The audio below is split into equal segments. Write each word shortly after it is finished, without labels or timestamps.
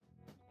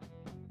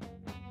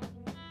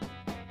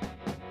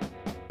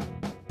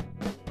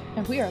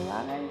And we are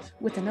live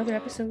with another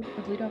episode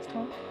of Lead Off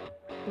Talk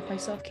with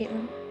myself,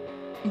 Caitlin,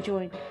 and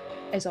joined,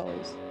 as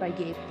always, by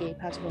Gabe. Gabe,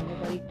 how's it going,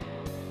 everybody?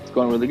 It's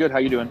going really good. How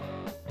you doing?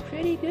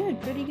 Pretty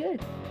good.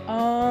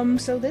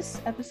 So this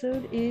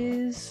episode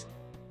is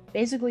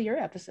basically your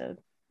episode.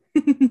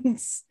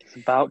 It's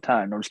about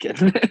time. No, I'm just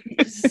kidding.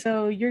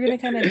 So you're gonna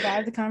kind of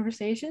drive the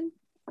conversation.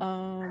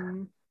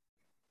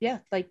 Yeah,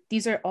 like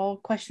these are all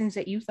questions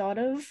that you thought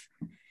of,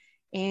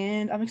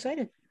 and I'm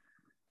excited.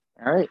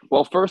 All right.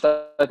 Well, first,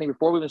 I think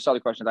before we even start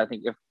the questions, I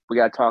think if we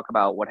got to talk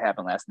about what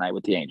happened last night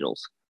with the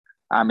Angels.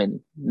 I mean,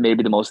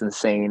 maybe the most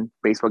insane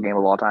baseball game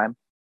of all time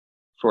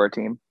for a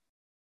team.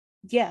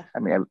 Yeah. I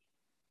mean,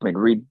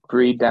 Reed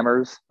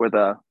Demers with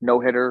a no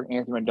hitter,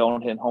 Anthony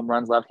Rendon hitting home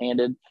runs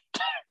left-handed.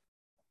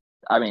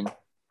 I mean,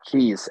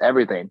 geez,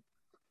 everything.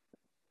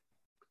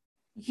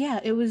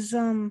 Yeah, it was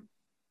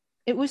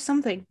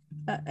something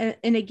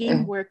in a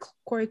game where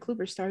Corey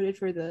Kluber started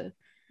for the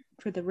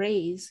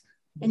Rays,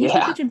 and he's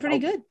been pitching pretty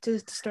good to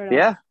start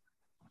off.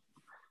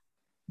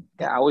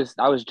 Yeah, I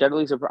was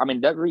generally surprised. I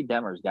mean, that Reed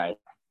Demers guy,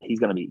 he's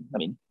gonna be. I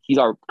mean, he's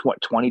our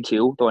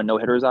 22 throwing no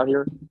hitters out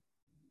here,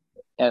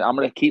 and I'm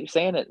gonna keep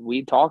saying it.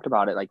 We talked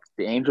about it. Like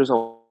the Angels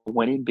are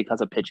winning because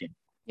of pitching.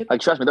 Yep.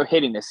 Like trust me, their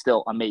hitting is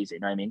still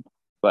amazing. Right? I mean,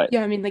 but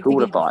yeah, I mean, like who the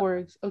would game have thought?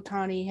 Before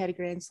Ohtani had a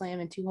grand slam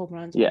and 2 home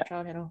runs, Yeah, and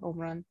Trout had a home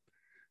run.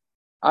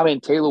 I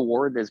mean, Taylor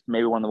Ward is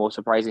maybe one of the most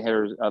surprising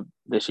hitters of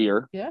this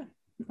year. Yeah,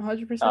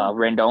 100%.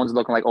 Rendon's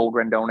looking like old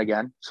Rendon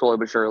again, slowly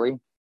but surely.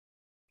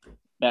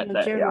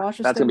 Jared Walsh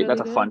is that's still gonna be really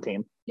that's a good. fun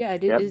team. Yeah,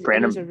 it is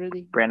a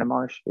really Brandon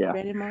Marsh. Yeah,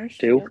 Brandon Marsh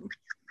too. Yep.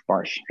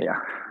 Marsh. Yeah.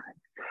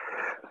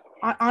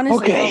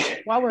 Honestly,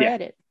 okay. while we're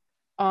at it,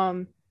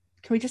 can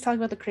we just talk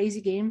about the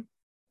crazy game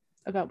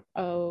about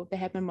that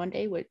happened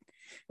Monday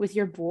with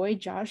your boy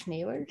Josh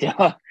Naylor?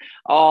 Yeah.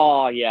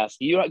 Oh yes.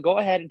 You go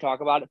ahead and talk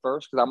about it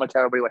first because I'm gonna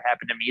tell everybody what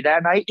happened to me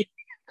that night.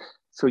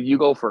 So you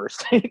go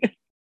first.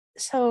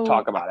 So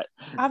talk about it.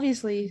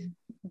 Obviously,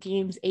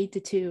 games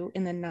 8-2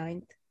 in the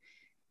 9th,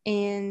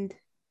 and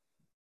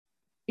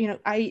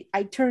I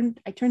turned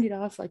it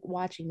off like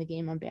watching the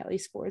game on Bally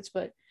Sports,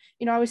 but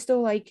I was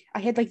still like I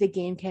had like the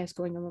game cast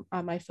going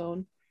on my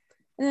phone,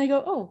 and then I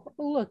go, oh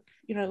look,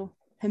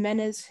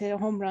 Jimenez hit a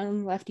home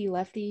run,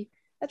 lefty.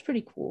 That's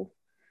pretty cool.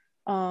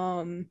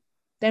 Then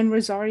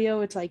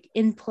Rosario, it's like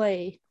in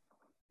play,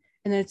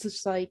 and then it's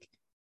just like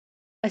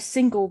a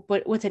single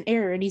but with an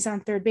error, and he's on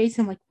third base.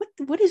 I'm like,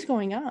 what is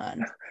going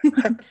on?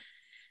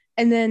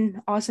 And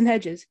then Austin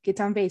Hedges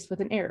gets on base with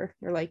an error.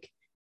 You're like,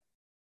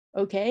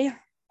 okay.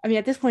 I mean,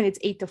 at this point, it's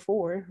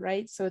 8-4,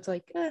 right? So it's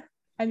like,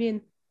 I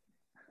mean,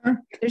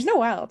 there's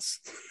no outs.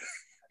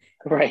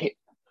 Right.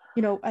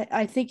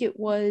 I think it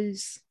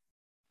was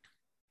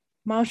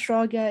Miles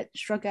Straw got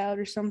struck out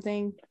or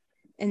something.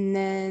 And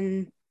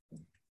then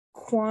did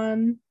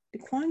Quan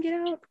get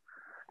out?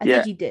 I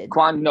think he did.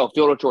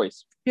 Fielder's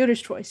choice.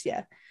 Fielder's choice,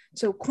 yeah.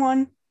 So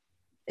Quan's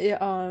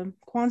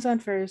on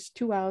first,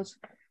 2 outs.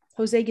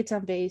 Jose gets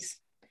on base.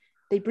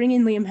 They bring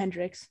in Liam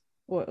Hendriks,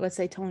 or let's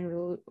say Tony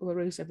La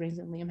Russa brings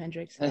in Liam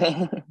Hendriks.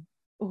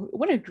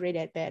 What a great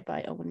at bat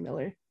by Owen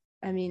Miller.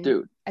 I mean,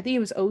 dude. I think it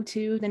was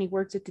 0-2. Then he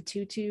worked it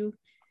to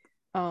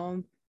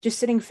 2-2. Just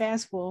sitting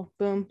fastball,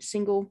 boom,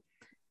 single.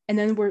 And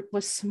then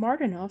was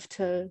smart enough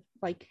to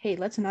like, hey,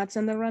 let's not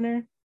send the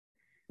runner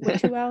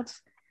with 2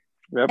 outs.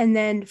 Yep. And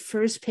then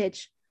first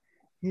pitch,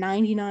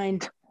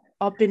 99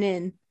 up and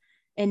in,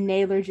 and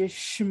Naylor just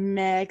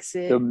smacks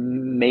it. The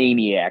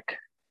maniac.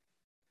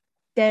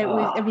 That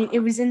was, I mean, it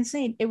was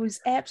insane. It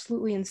was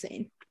absolutely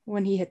insane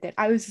when he hit that.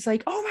 I was just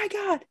like, oh my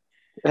God,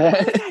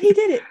 he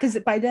did it. Because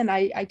by then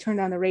I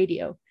turned on the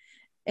radio,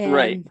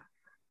 and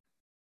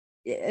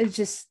it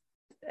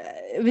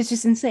was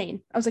just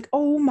insane. I was like,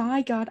 oh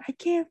my God, I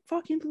can't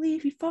fucking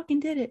believe he fucking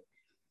did it.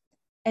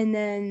 And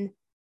then,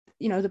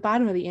 the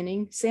bottom of the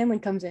inning,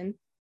 Sandlin comes in,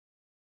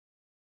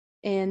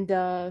 and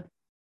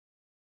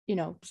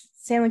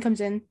Sandlin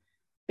comes in,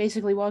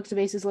 basically walks the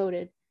bases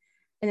loaded,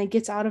 and then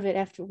gets out of it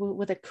after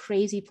with a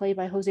crazy play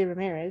by Jose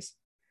Ramirez,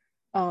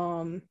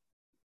 and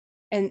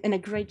a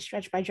great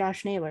stretch by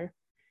Josh Naylor.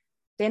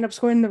 They end up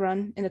scoring the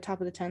run in the top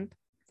of the 10th,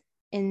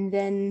 and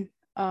then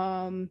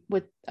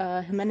with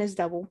Jimenez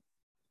double,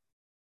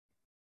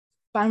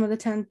 bottom of the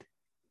 10th,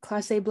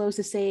 Clase blows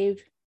the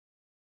save.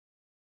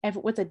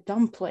 With a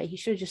dumb play, he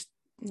should have just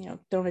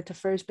thrown it to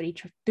first, but he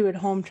threw it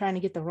home trying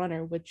to get the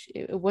runner, which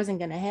it wasn't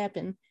going to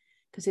happen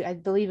because I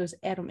believe it was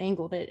Adam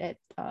Engel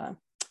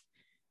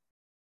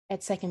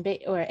at second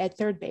base or at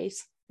third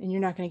base, and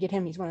you're not going to get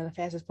him. He's one of the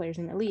fastest players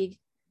in the league.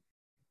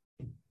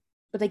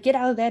 But they get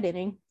out of that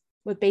inning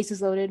with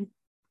bases loaded,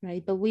 and I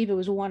believe it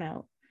was 1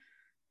 out.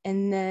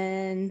 And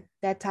then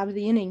that top of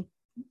the inning,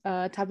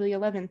 top of the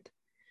 11th,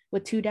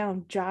 with 2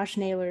 down, Josh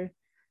Naylor,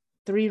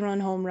 3-run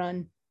home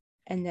run.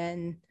 And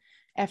then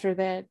after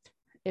that,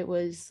 it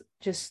was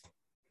just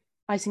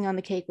icing on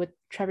the cake with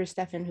Trevor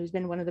Stephan, who's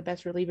been one of the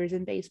best relievers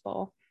in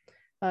baseball,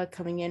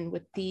 coming in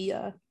with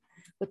the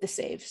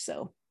save.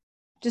 So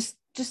just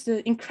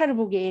an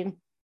incredible game,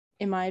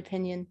 in my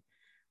opinion.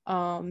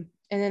 And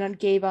then on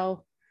Gabe,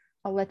 I'll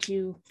I'll let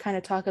you kind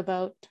of talk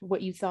about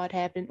what you thought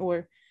happened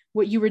or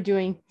what you were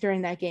doing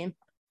during that game.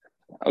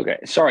 Okay.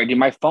 Sorry, dude.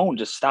 My phone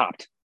just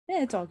stopped.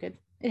 Yeah, it's all good.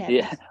 It happens.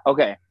 Yeah.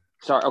 Okay.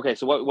 Sorry. Okay.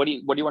 So what do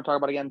you want to talk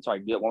about again? Sorry.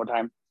 Do it one more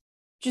time.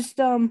 Just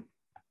the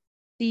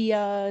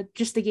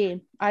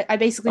game. I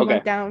basically Okay.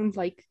 went down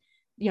like,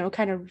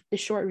 kind of the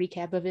short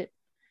recap of it,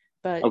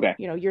 but Okay.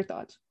 your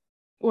thoughts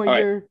or All right.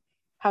 your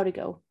how to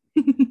go.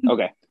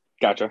 Okay.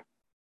 Gotcha.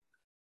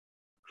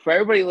 For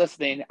everybody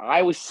listening,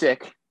 I was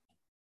sick.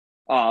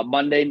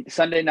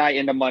 Sunday night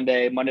into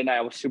Monday. Monday night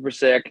I was super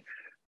sick.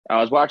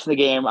 I was watching the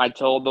game. I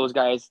told those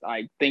guys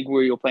I think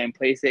we were playing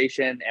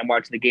PlayStation and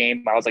watching the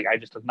game. I was like, I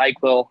just took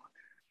NyQuil.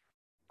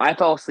 I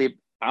fell asleep.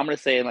 I'm gonna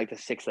say in like the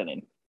 6th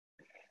inning.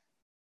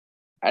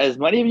 As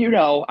many of you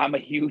know, I'm a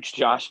huge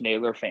Josh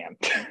Naylor fan.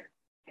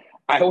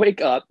 I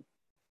wake up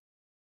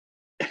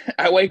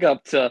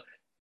to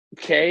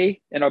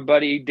Kay and our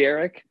buddy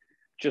Derek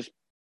just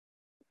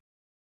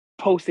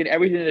posting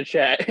everything in the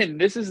chat, and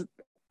this is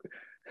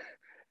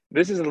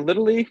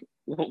literally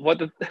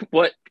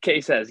what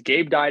Kay says.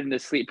 Gabe died in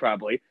his sleep,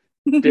 probably.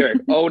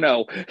 Derek, oh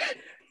no.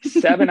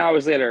 7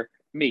 hours later,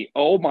 me,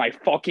 oh my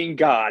fucking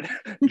God.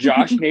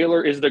 Josh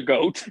Naylor is the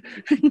GOAT.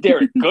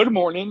 Derek, good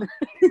morning.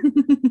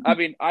 I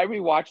mean, I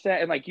rewatched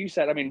that, and like you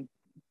said, I mean,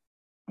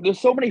 there's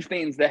so many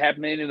things that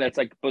happen in it that's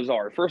like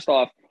bizarre. First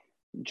off,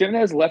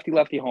 Jimenez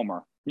lefty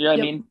homer. You know what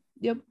I mean?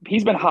 Yep.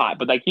 He's been hot,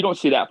 but like you don't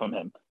see that from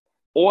him.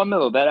 Owen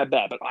Miller, that at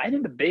bat. But I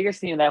think the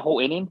biggest thing in that whole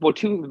inning, well,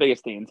 two of the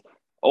biggest things.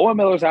 Owen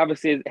Miller's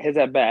obviously his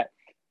at bat,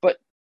 but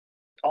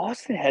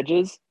Austin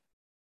Hedges,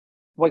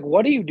 like,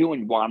 what are you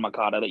doing, Juan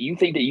Makata, that you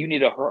think that you need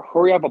to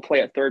hurry up a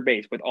play at third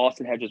base with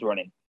Austin Hedges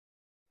running?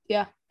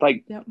 Yeah.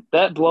 Like, yep.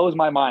 That blows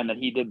my mind that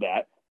he did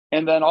that.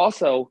 And then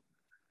also,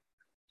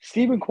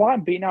 Stephen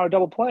Kwan beating out a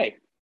double play.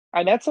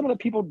 And that's something that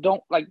people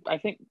don't, like, I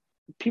think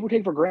people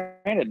take for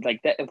granted.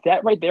 Like,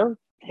 that right there,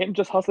 him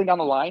just hustling down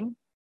the line,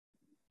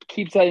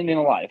 keeps that inning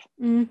alive.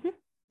 Mm-hmm.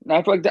 And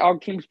I feel like our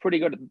team's pretty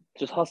good at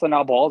just hustling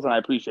out balls, and I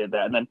appreciate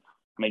that. And then,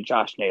 I mean,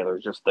 Josh Naylor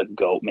is just the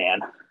GOAT, man.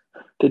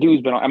 The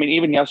dude's been on, I mean,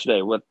 even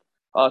yesterday with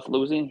us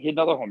losing, he had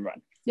another home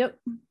run. Yep.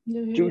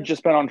 Dude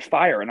just been on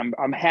fire. And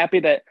I'm happy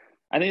that,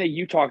 I think that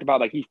you talked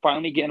about, like, he's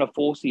finally getting a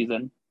full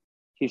season.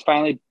 He's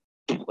finally,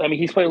 I mean,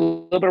 he's played a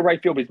little bit of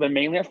right field, but he's been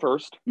mainly at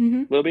first, a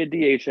little bit of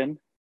DHing.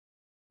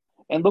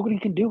 And look what he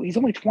can do. He's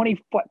only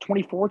 24,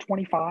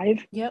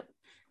 25. Yep.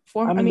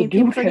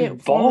 People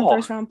forget former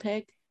first-round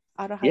pick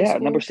out of high school. Yeah,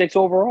 number 6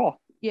 overall.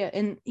 Yeah,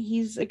 and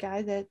he's a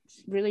guy that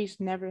really has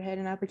never had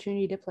an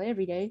opportunity to play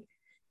every day.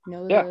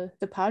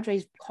 The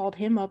Padres called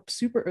him up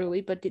super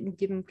early, but didn't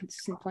give him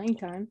consistent playing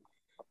time.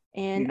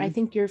 And I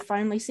think you're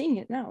finally seeing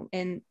it now.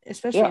 And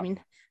especially, I mean,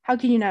 how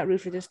can you not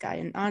root for this guy?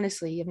 And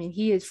honestly, I mean,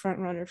 he is front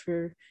runner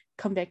for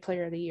comeback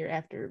player of the year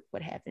after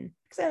what happened.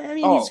 I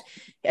mean,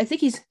 I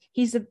think he's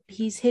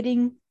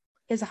hitting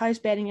his the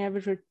highest batting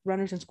average for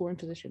runners in scoring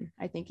position.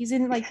 I think he's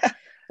in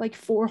like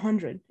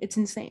 400. It's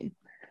insane.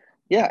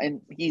 Yeah,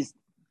 and he's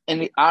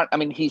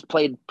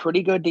played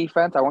pretty good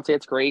defense. I won't say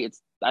it's great.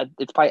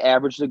 It's probably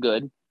average to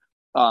good.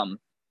 But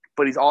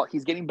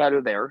he's getting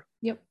better there.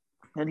 Yep.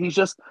 And he's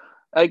just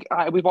like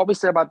we've always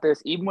said about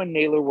this. Even when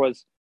Naylor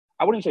was,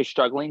 I wouldn't say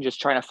struggling,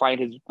 just trying to find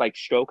his like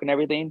stroke and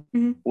everything.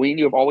 Mm-hmm. We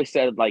have always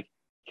said like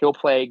he'll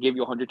play, give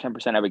you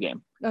 110% every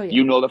game. Oh yeah.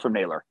 You know that from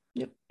Naylor.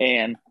 Yep.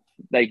 And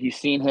like you've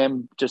seen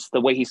him just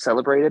the way he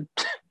celebrated.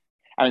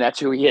 I mean, that's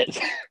who he is.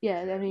 Yeah,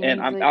 I mean,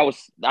 and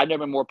I've never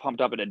been more pumped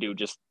up in a dude.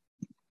 Just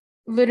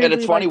literally, and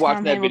it's funny like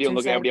watching that video and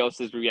looking at everybody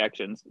else's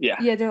reactions. Yeah.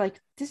 Yeah, they're like,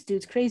 this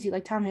dude's crazy.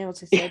 Like Tom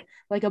Hamilton said,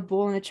 like a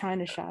bull in a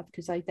china shop,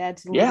 because like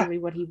that's literally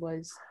what he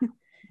was.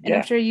 And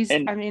I'm sure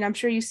I'm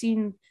sure you've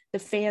seen the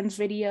fans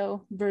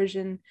video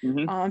version.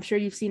 Mm-hmm. I'm sure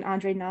you've seen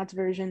Andre Knott's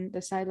version,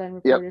 the sideline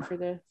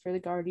reporter for the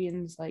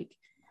Guardians. Like,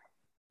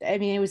 I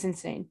mean, it was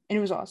insane and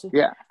it was awesome.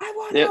 Yeah, I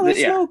want all the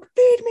smoke.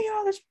 Feed me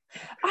all this.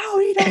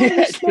 I'll eat all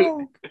the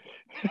smoke.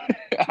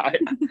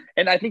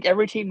 And I think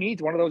every team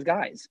needs one of those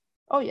guys.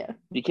 Oh yeah.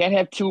 You can't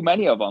have too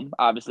many of them,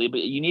 obviously,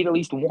 but you need at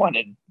least one,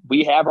 and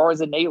we have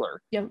ours in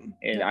Naylor. Yep.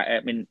 And I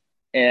mean,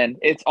 and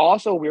it's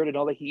also weird to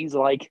know that he's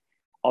like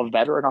a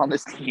veteran on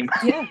this team.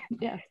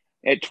 Yeah.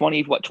 At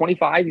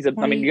 25, he's you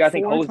got to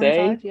think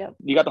Jose. Yep.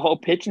 You got the whole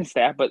pitching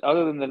staff, but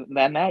other than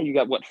that, you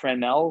got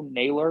Fresnel,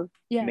 Naylor.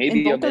 Yeah,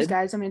 maybe and both those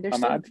guys. I mean,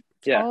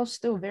 they're all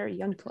still very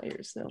young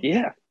players, though.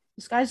 Yeah,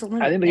 the sky's the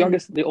limit. I think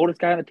the oldest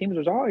guy on the team is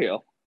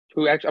Rosario,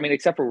 who actually, I mean,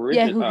 except for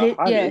Richard,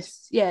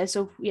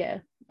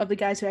 of the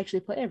guys who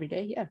actually play every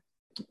day.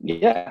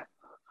 Yeah.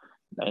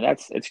 I mean,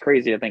 it's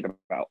crazy to think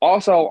about.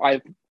 Also,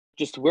 I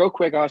just real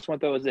quick, I just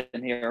want those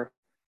in here.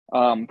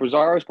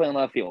 Rosario's playing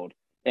left field,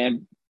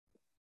 and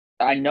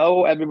I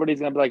know everybody's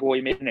gonna be like, "Well,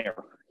 he made an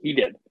error." He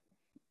did,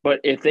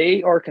 but if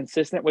they are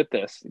consistent with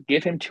this,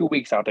 give him 2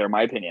 weeks out there. In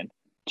my opinion,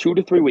 2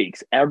 to 3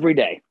 weeks every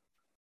day.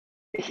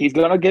 He's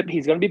gonna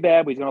be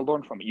bad, but he's gonna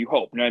learn from it. You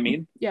hope, you know what I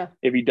mean? Yeah.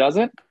 If he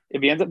doesn't,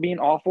 if he ends up being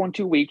awful in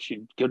 2 weeks,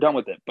 you're done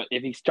with it. But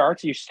if he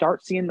starts, you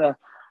start seeing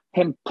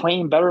him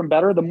playing better and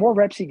better. The more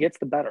reps he gets,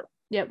 the better.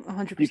 Yep, You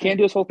 100%. can't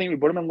do this whole thing. We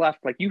put him in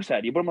left, like you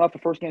said. You put him left the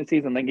first game of the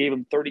season, then gave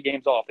him 30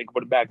 games off. They could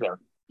put him back there.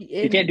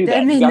 You can't do That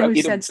that. You made got to no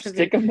either sense to me.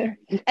 stick him there.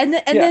 And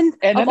Yeah. then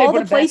And of then they all put the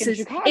him back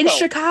places in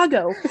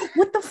Chicago,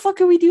 what the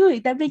fuck are we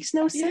doing? That makes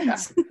no Yeah.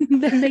 sense.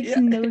 That makes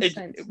no It's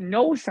sense.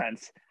 no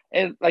sense.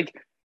 And like,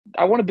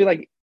 I want to be like,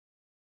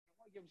 I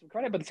want to give him some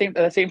credit, but at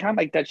the same time,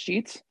 like that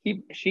Sheets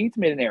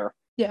made an error.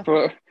 Yeah.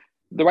 For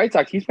the White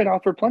Sox, he's been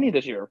out for plenty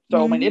this year.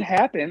 So I mean, it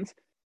happens.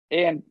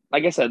 And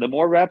like I said, the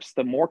more reps,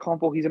 the more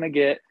comfortable he's gonna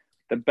get,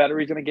 the better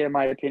he's gonna get, in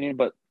my opinion.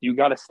 But you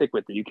got to stick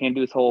with it. You can't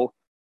do this whole,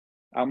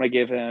 I'm gonna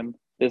give him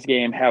this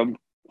game, have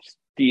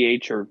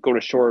DH or go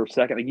to short or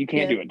second. Like you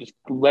can't do it. Just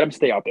let him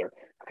stay out there.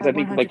 Because I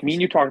think, 100%. like me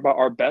and you talked about,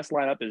 our best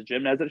lineup is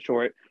Jim Nez at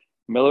short,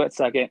 Miller at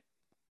second,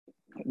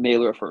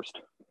 Naylor at first.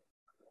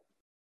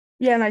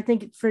 Yeah, and I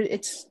think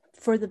it's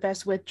for the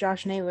best with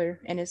Josh Naylor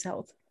and his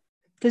health,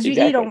 because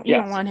Exactly. you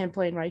don't want him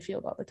playing right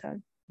field all the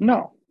time.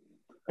 No.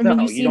 I mean,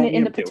 you've seen it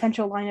in the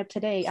potential lineup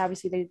today.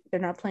 Obviously, they're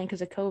not playing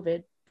because of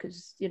COVID,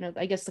 because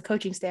I guess the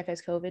coaching staff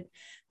has COVID,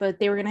 but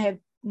they were going to have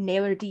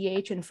Naylor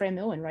DH and Fran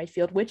Mill in right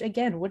field. Which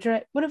again, what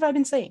have I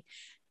been saying?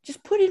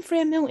 Just put in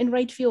Fran Mill in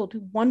right field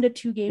 1 to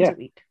 2 games a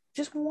week.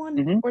 Just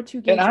one or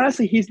 2 games. And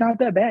honestly, he's not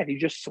that bad. He's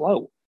just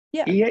slow.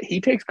 Yeah, he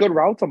takes good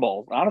routes on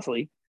balls.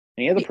 Honestly,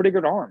 and he has a pretty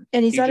good arm.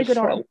 And he's got a good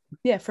arm.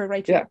 Yeah, for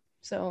right field. Yeah.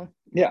 So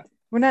yeah,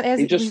 we're not as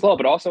he's just slow,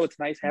 but also it's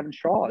nice having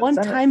Straw one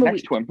time a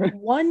next week. to him.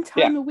 One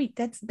time a week.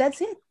 That's it.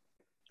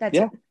 That's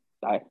it.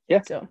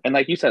 Yeah. So, and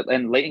like you said,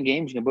 and late in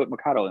games, you can put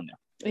Machado in there.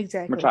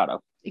 Exactly.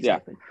 Machado.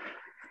 Exactly.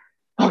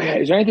 Yeah.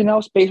 Okay. Is there anything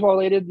else baseball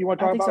related you want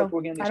to talk about? So.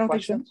 I don't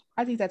think so.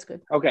 I think that's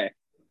good. Okay.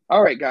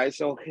 All right, guys.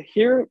 So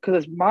here,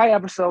 because it's my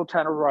episode,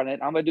 trying to run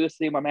it, I'm going to do this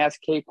thing. I'm going to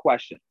ask Kate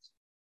questions.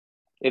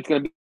 It's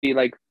going to be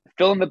like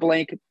fill in the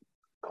blank,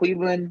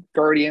 Cleveland,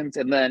 Guardians,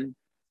 and then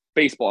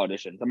baseball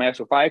editions. I'm going to ask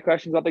you 5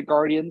 questions about the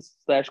Guardians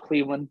 /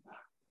 Cleveland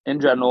in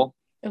general.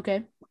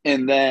 Okay.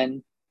 And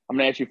then I'm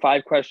going to ask you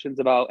 5 questions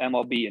about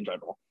MLB in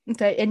general.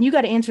 Okay. And you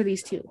got to answer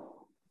these too.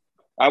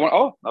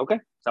 Okay.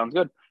 Sounds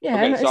good. Yeah.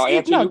 Okay, so I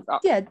answer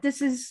you.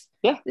 This is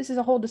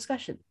a whole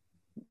discussion.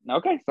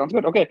 Okay. Sounds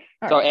good. Okay.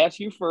 All so right. I'll ask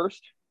you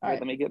first. All right.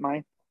 Let me get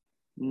my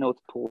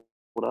notes pulled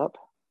up.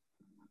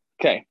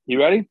 Okay. You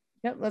ready?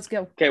 Yep. Let's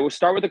go. Okay. We'll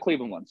start with the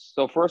Cleveland ones.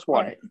 So first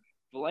one. Right.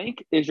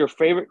 Blank is your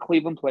favorite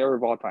Cleveland player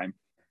of all time.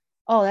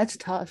 Oh, that's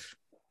tough.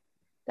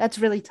 That's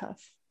really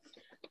tough.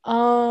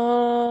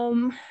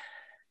 Honestly,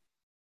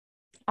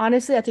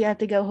 I think I have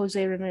to go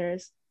Jose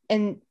Ramirez.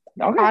 And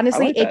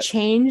honestly, it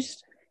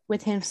changed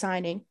with him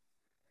signing.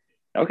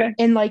 Okay.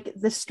 And like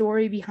the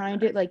story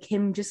behind it, like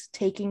him just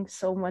taking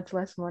so much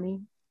less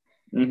money.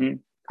 Mm-hmm.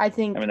 I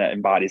think that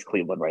embodies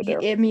Cleveland right there.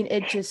 I mean,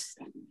 it just,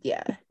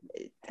 yeah.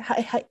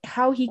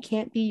 How he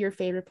can't be your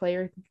favorite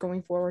player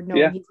going forward,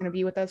 knowing he's going to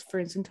be with us for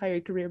his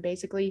entire career,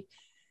 basically.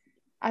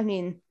 I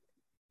mean,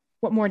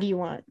 what more do you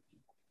want?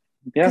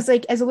 Yeah. Because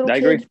like as a little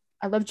kid, agree.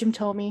 I loved Jim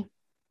Thome.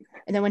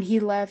 And then when he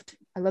left,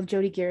 I loved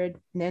Jody Garrett.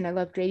 And then I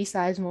loved Grady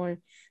Sizemore.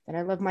 Then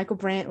I loved Michael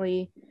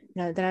Brantley.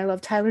 Then I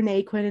loved Tyler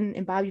Naquin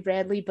and Bobby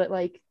Bradley. But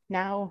like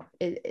now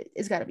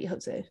it's got to be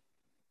Jose.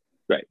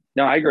 Right.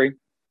 No, I agree.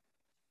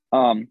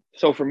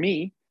 So for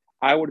me,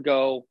 I would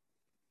go.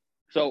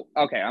 So,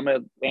 okay, I'm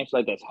going to answer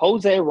like this.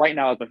 Jose right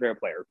now is my favorite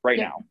player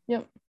now.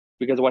 Yep.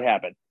 Because of what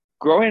happened.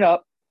 Growing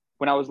up,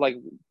 when I was like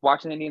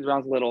watching the Indians when I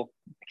was little,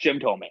 Jim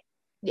Thome.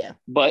 Yeah.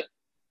 But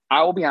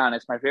I will be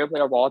honest, my favorite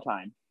player of all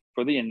time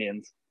for the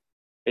Indians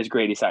is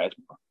Grady Sizemore.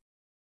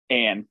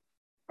 And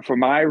for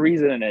my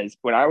reason is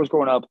when I was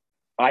growing up,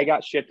 I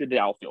got shifted to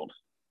outfield.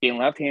 Being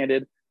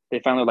left-handed, they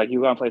finally were like,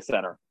 you want to play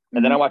center.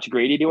 And then I watched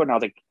Grady do it, and I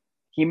was like,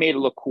 he made it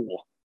look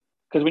cool.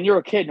 Because when you're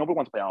a kid, nobody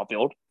wants to play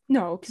outfield.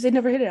 No, because they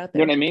never hit it out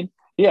there. You know what I mean?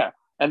 Yeah.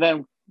 And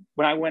then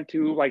when I went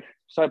to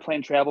started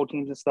playing travel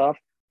teams and stuff,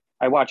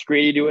 I watched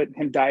Grady do it,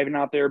 him diving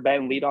out there,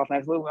 batting leadoff, and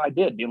that's what I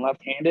did. Being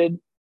left-handed,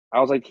 I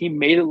was like, he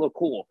made it look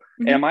cool.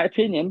 And in my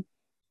opinion,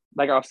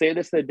 I'll say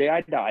this the day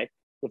I die,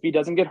 if he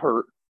doesn't get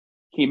hurt,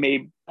 he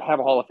may have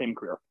a Hall of Fame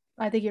career.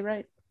 I think you're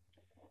right.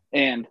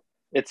 And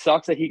it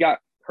sucks that he got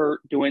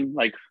hurt doing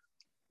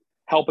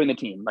helping the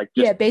team,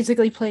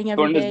 basically playing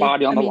every day. His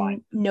body on the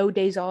line. No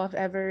days off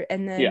ever,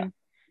 and then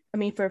I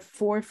mean for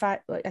 4 or 5,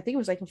 I think it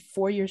was like a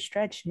 4-year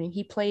stretch. I mean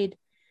he played.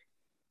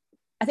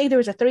 I think there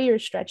was a 3-year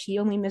stretch. He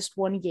only missed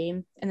 1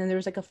 game, and then there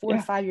was like a 4 or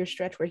 5-year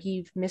stretch where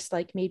he missed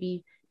like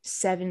maybe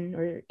 7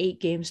 or 8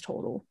 games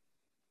total.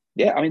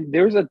 Yeah, I mean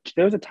there was a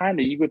time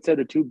that you could say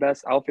the 2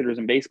 best outfielders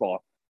in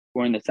baseball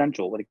were in the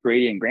Central, like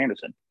Grady and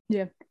Granderson.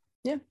 Yeah.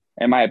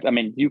 I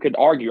mean, you could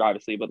argue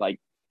obviously, but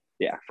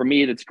for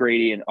me, it's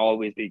Grady and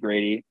always be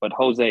Grady. But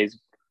Jose's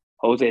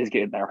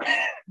getting there.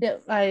 Yeah,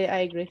 I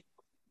agree.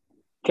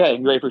 Okay,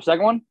 you ready for the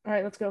second one? All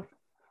right, let's go.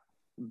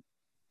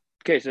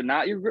 Okay, so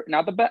not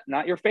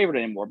your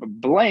favorite anymore, but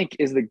blank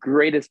is the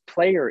greatest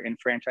player in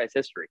franchise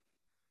history.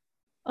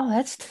 Oh,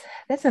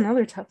 that's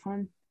another tough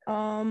one.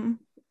 I mean,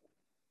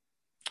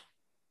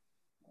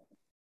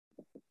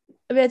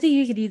 I think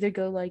you could either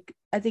go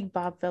I think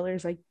Bob Feller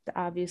is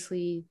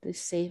obviously the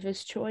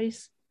safest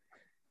choice.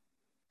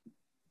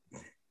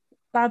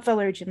 Bob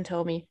Feller or Jim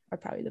Thome are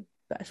probably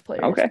best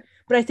players. Okay.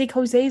 But I think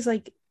Jose's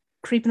like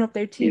creeping up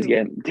there too. He's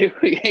getting, dude,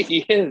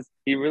 he is.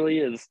 He really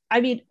is. I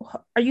mean,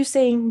 are you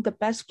saying the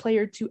best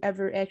player to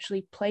ever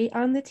actually play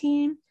on the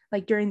team,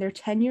 like during their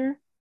tenure,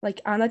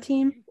 like on a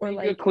team, or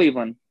like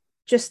Cleveland?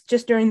 Just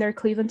during their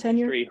Cleveland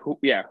tenure?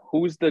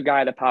 Who's the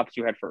guy that pops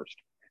you head first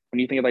when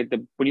you think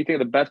of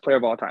the best player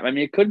of all time? I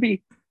mean, it could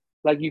be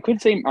like you could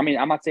say. I mean,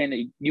 I'm not saying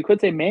that you could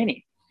say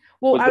Manny.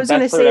 Well, I was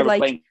going to say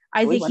like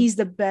I think he's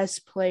the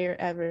best player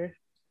ever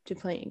to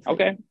play in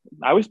Cleveland. Okay,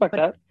 I respect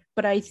that.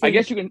 But I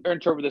guess you can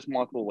interpret this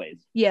multiple ways.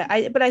 Yeah,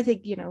 I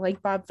think,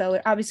 like Bob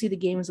Feller, obviously the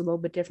game was a little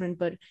bit different,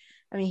 but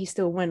I mean, he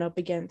still went up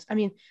against, I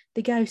mean,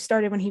 the guy who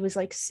started when he was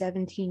like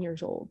 17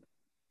 years old.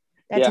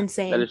 That's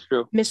insane. That is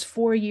true. Missed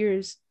 4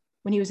 years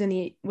when he was I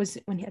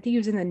think he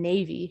was in the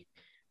Navy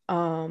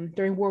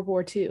during World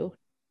War II.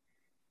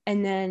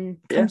 And then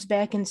comes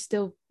back and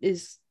still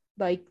is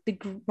like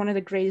one of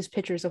the greatest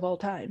pitchers of all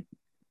time.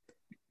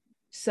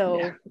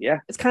 So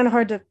it's kind of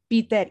hard to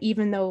beat that,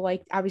 even though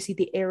like obviously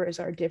the eras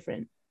are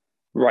different.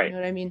 Right. You know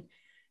what I mean?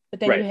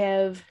 But then you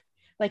have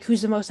like,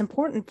 who's the most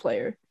important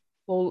player?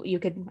 Well,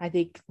 I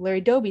think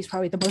Larry Doby's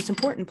probably the most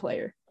important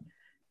player.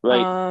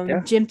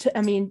 Right. Jim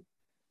Thome,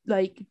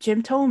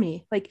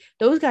 like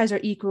those guys are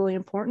equally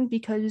important,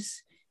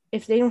 because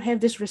if they don't have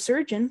this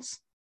resurgence,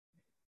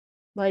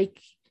 like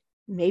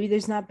maybe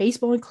there's not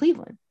baseball in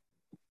Cleveland.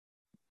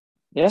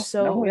 Yeah.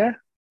 So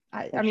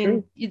I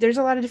mean, there's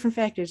a lot of different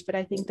factors, but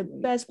I think the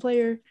best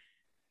player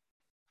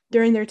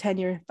during their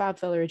tenure, Bob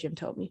Feller or Jim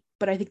Thome.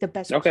 But I think the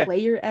best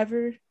player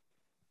ever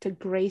to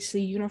grace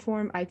the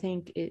uniform, I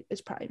think it is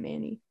probably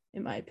Manny,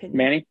 in my opinion.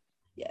 Manny?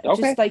 Yeah.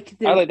 Okay. Just like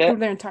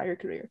their entire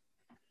career.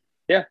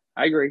 Yeah,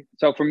 I agree.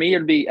 So for me,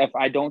 it'd be, if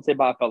I don't say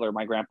Bob Feller,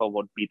 my grandpa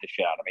would beat the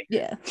shit out of me.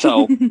 Yeah.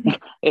 So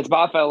it's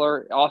Bob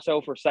Feller. Also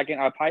for second,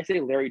 I'd probably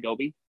say Larry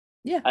Doby.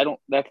 Yeah.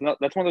 That's one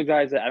of those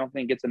guys that I don't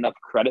think gets enough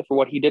credit for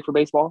what he did for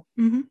baseball.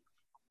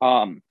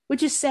 Mm-hmm.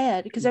 Which is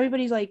sad, because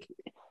everybody's like,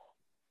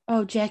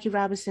 oh, Jackie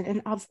Robinson,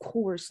 and of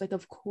course.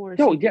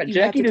 No, yeah,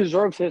 Jackie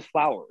deserves his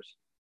flowers.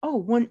 Oh,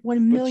 1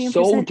 million%.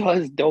 So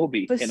does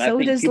Doby, but and so I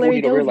think does people Larry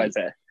need to Doby. realize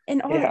that.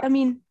 And I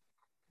mean,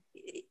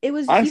 it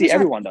was honestly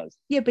everyone does.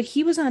 Yeah, but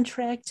he was on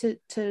track to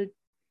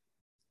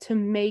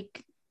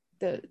make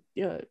to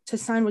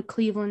sign with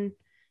Cleveland,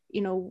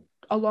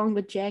 along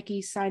with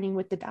Jackie signing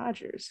with the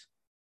Dodgers.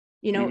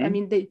 I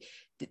mean,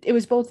 it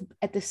was both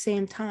at the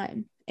same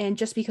time, and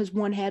just because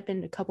one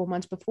happened a couple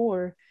months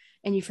before,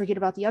 and you forget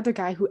about the other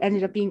guy who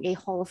ended up being a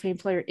Hall of Fame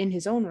player in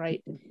his own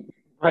right.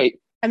 Right.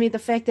 I mean, the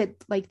fact that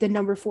like the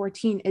number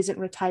 14 isn't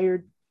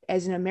retired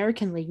as an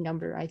American League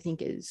number, I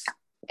think is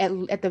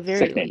at the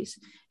very least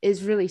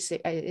is really sick.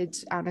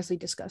 It's honestly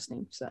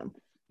disgusting. So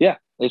yeah,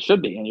 it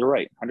should be, and you're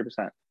right,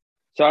 100%.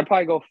 So I'd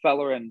probably go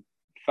Feller and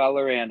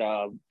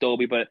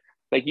Doby, but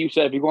like you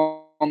said, if you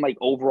go on like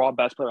overall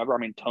best player ever, I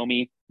mean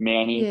Thome,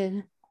 Manny.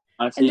 Yeah.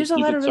 Honestly, and there's a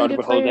lot of really good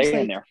players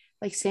in there.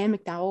 like Sam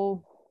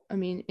McDowell. I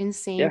mean,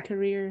 insane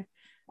career.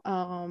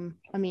 I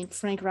mean,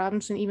 Frank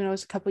Robinson, even though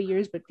it's a couple of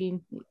years, but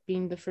being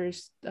the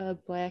first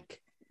Black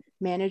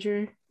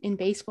manager in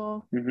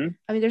baseball. Mm-hmm.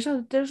 I mean,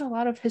 there's a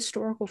lot of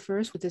historical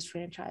firsts with his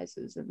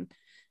franchises, and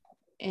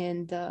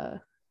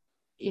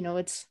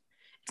it's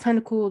kind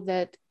of cool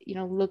that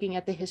looking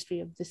at the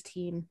history of this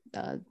team,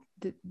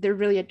 they're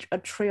really a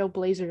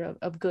trailblazer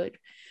of good,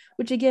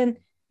 which again,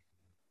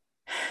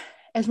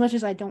 as much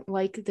as I don't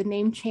like the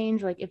name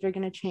change, like if they're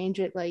gonna change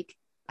it, like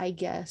I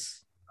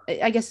guess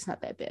it's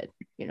not that bad,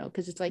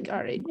 because it's like,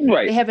 all right,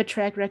 they have a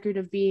track record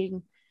of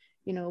being,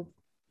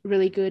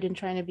 really good and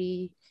trying to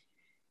be,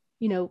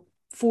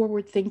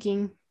 forward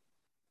thinking.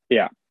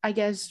 Yeah, I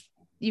guess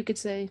you could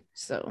say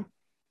so.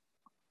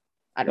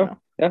 I don't know.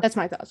 Yeah. That's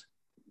my thoughts.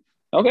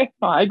 Okay,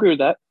 I agree with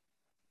that.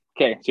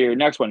 Okay, so your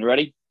next one,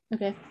 ready?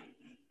 Okay.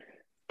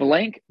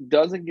 Blank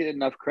doesn't get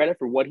enough credit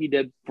for what he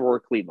did for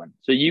Cleveland.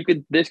 So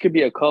this could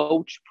be a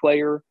coach,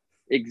 player,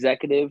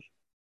 executive,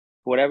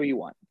 whatever you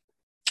want.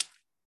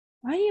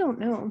 I don't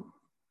know.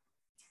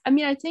 I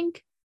mean, I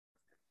think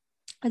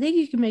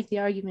you can make the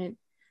argument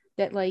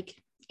that like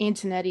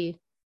Antonetti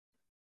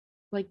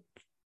like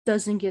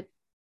doesn't get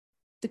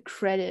the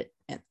credit,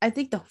 and I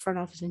think the front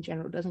office in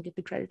general doesn't get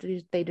the credit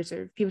that they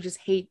deserve. People just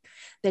hate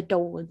the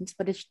Dolans,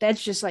 but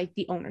that's just like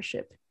the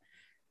ownership.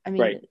 I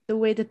mean, the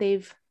way that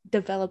they've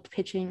developed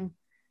pitching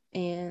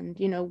and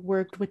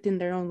worked within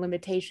their own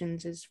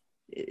limitations is,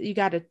 you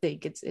got to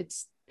think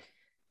it's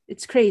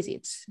crazy.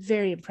 It's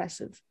very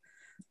impressive.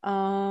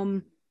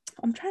 I'm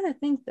trying to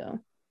think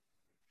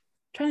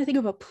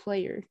of a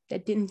player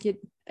that didn't get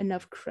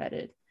enough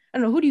credit. I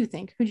don't know. Who do you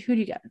think? Who do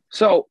you got?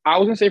 So I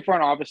was gonna say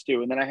front office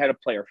too, and then I had a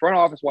player. Front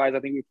office wise, I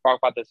think we've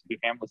talked about this. We've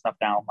hammered stuff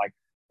down. Like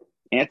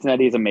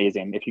Antonetti is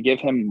amazing. If you give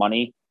him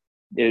money,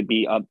 it'd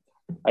be up.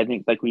 I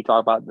think like we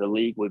talked about, the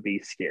league would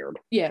be scared.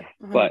 Yeah,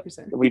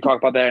 100%. But we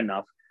talked about that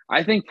enough.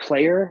 I think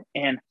player,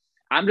 and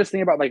I'm just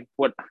thinking about like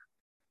what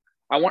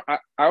I want. I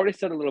already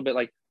said a little bit.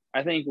 Like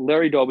I think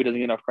Larry Doby doesn't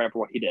get enough credit for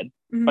what he did,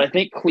 but I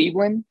think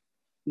Cleveland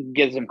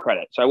gives him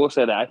credit. So I will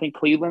say that I think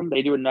Cleveland,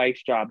 they do a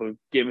nice job of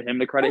giving him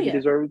the credit he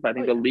deserves, but I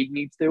think the league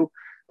needs to.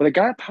 But the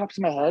guy that pops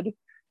in my head,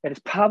 that is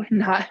probably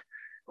not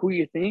who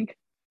you think,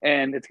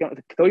 and it's going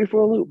to throw you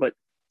for a loop. But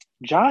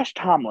Josh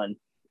Tomlin,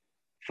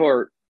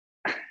 for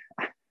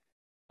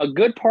a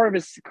good part of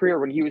his career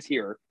when he was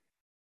here,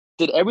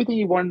 did everything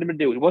you wanted him to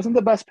do. He wasn't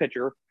the best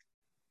pitcher.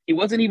 He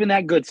wasn't even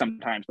that good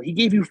sometimes, but he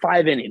gave you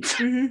 5 innings.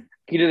 Mm-hmm.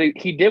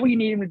 He did what you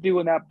needed him to do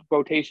in that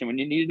rotation when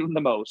you needed him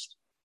the most.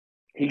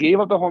 He gave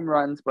up the home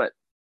runs, but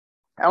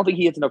I don't think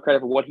he gets enough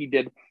credit for what he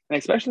did. And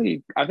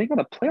especially, I think on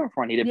the playoff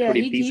run, he did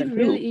pretty decent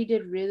too. He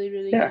did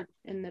really Yeah. good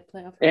in the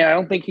playoff run. And I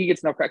don't think he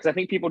gets enough credit because I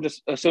think people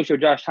just associate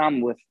Josh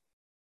Tomlin with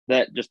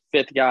that just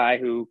fifth guy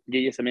who can get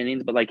you some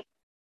innings, but like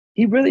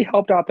he really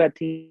helped out that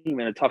team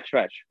in a tough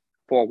stretch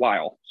for a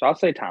while. So I'll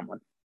say Tomlin.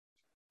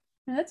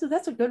 Yeah,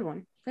 that's a good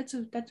one. That's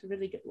a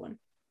really good one.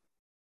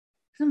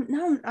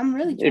 Now I'm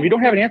really. If you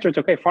don't have an answer, it's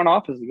okay. Front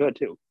office is good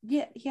too.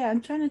 Yeah.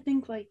 I'm trying to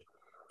think because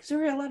there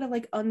were a lot of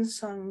like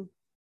unsung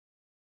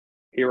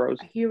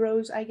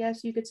heroes, I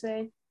guess you could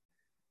say.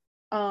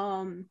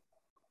 Yeah,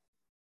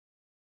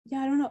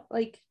 I don't know,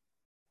 like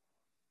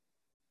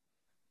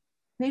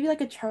maybe like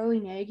a Charlie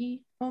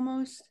Nagy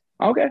almost.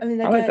 Okay, I mean,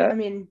 that like guy. that. I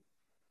mean,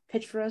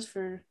 pitched for us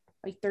for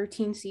like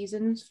 13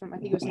 seasons from I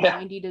think it was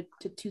 90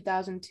 to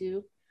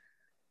 2002.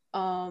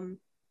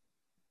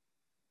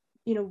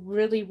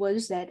 Really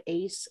was that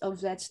ace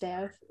of that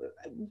staff.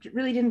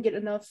 Really didn't get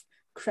enough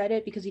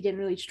credit because he didn't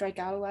really strike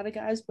out a lot of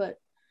guys. But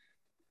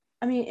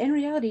I mean, in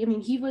reality, I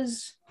mean, he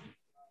was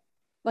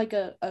like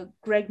a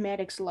Greg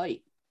Maddux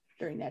light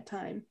during that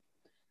time.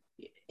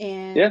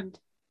 And,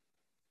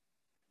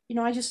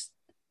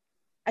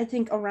 I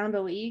think around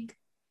the league,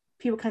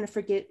 people kind of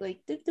forget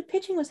like the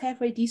pitching was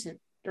halfway decent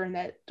during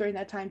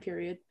that time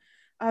period.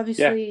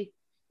 Obviously,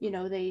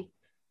 they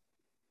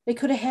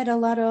could have had a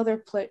lot of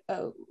other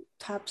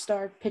top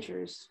star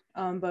pitchers,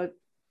 but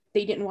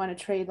they didn't want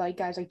to trade like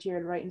guys like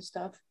Jared Wright and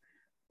stuff.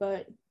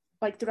 But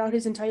like throughout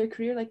his entire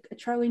career, like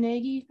Charlie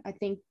Nagy, I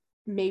think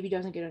maybe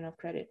doesn't get enough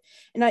credit.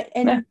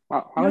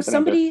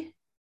 Somebody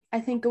I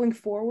think going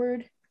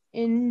forward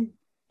in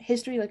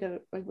history, like a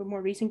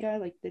more recent guy,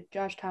 like the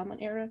Josh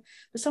Tomlin era,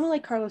 but someone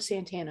like Carlos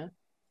Santana,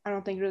 I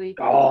don't think really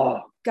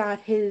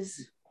got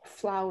his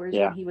flowers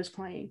when he was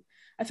playing.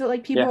 I felt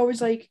like people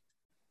always like,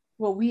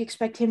 well, we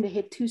expect him to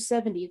hit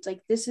 270. It's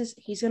like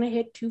he's gonna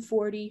hit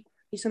 240.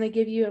 He's gonna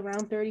give you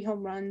around 30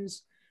 home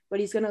runs, but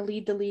he's gonna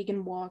lead the league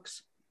in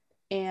walks.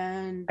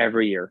 And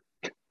every year.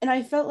 And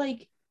I felt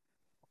like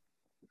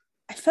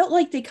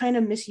they kind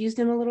of misused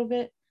him a little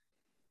bit.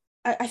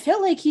 I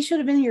felt like he should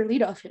have been your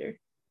leadoff hitter.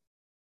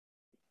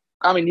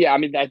 I mean,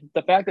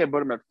 the fact that I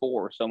put him at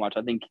 4 so much,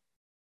 I think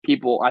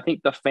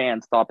the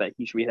fans thought that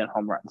he should be hitting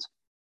home runs.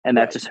 And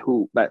that's just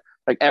but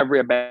like every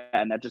at bat,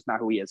 and that's just not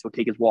who he is. He'll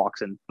take his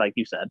walks, and like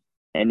you said.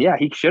 And yeah,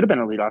 he should have been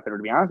a leadoff hitter,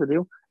 to be honest with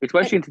you,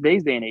 especially in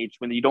today's day and age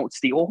when you don't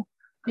steal.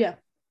 Yeah.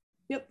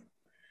 Yep.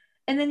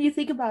 And then you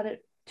think about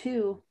it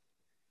too,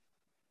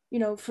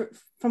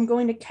 from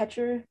going to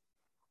catcher,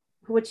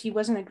 which he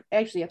wasn't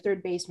actually a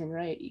third baseman,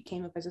 right? He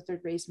came up as a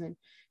third baseman,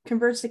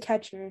 converts to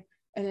catcher,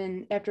 and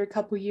then after a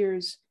couple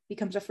years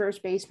becomes a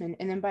first baseman,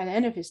 and then by the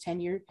end of his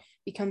tenure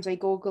becomes a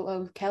Gold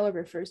Glove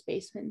caliber first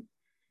baseman.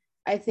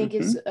 I think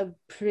is a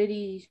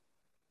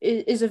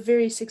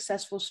very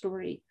successful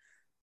story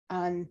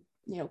on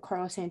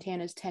Carlos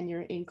Santana's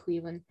tenure in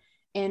Cleveland,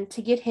 and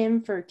to get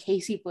him for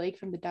Casey Blake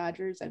from the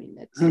Dodgers, I mean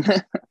that's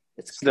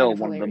still kind of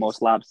one of the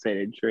most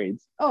lopsided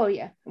trades. Oh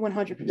yeah,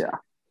 100%. Yeah.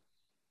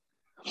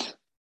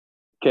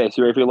 Okay, so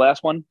you ready for your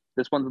last one?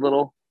 This one's a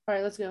little. All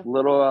right, let's go. A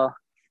little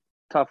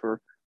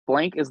tougher.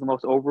 Blank is the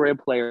most overrated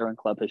player in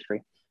club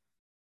history.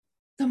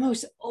 The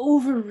most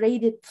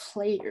overrated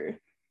player.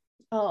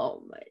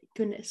 Oh my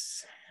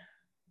goodness.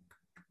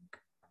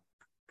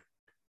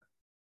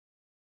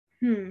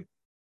 I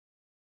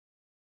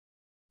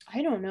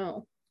don't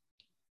know.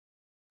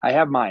 I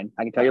have mine.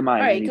 I can tell you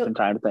mine. Right, you need some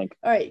time to think.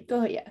 All right, go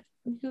ahead. Yeah.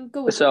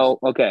 Go with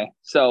okay.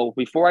 So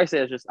before I say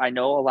it's I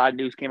know a lot of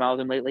news came out of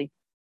him lately,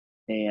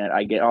 and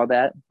I get all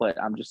that,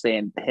 but I'm just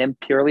saying him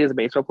purely as a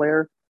baseball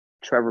player,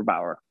 Trevor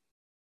Bauer.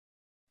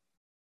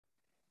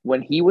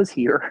 When he was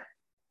here,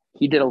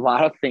 he did a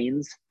lot of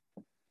things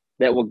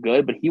that were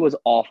good, but he was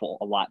awful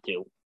a lot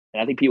too.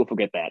 And I think people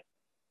forget that.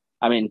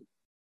 I mean,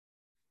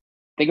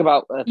 think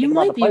about you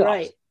might be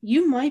right.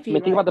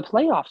 Think about the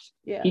playoffs.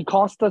 Yeah. He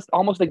cost us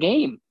almost a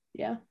game.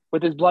 Yeah.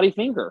 With his bloody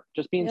finger,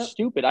 just being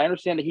stupid. I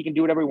understand that he can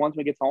do whatever he wants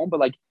when he gets home, but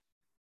like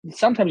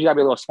sometimes you gotta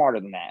be a little smarter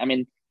than that. I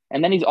mean,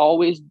 and then he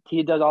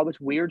does all this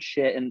weird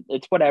shit, and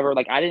it's whatever.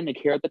 Like I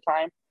didn't care at the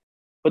time,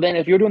 but then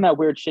if you're doing that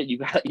weird shit, you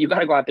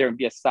gotta go out there and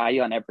be a Cy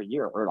Young every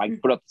year, or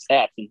like put up the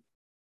stats. And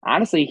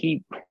honestly,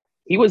 he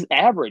was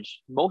average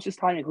most of his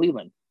time in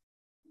Cleveland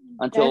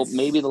until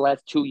maybe the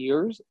last 2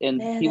 years, and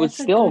he was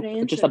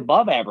still just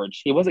above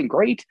average. He wasn't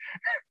great.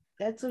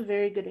 That's a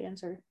very good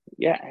answer.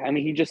 Yeah, I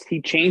mean,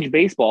 he changed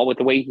baseball with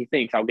the way he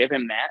thinks. I'll give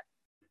him that.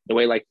 The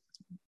way,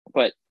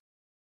 but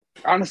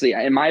honestly,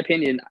 in my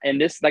opinion, and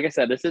this, like I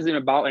said, this isn't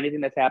about anything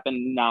that's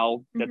happened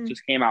now that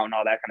just came out and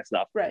all that kind of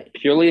stuff. Right.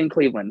 Purely in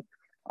Cleveland,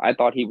 I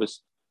thought he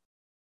was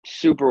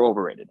super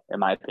overrated,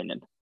 in my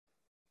opinion.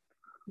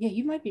 Yeah,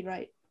 you might be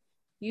right.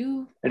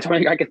 It's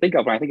something I can think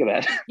of when I think of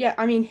that. Yeah,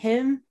 I mean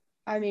him.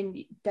 I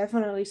mean,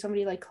 definitely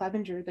somebody like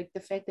Clevenger. Like the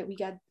fact that we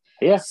got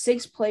Yeah.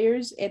 6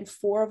 players and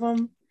 4 of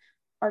them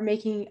are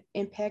making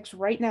impacts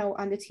right now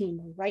on the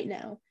team right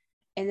now,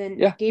 and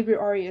then Gabriel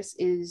Arias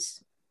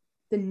is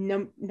the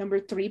number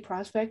 3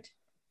 prospect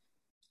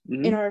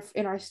in our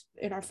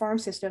farm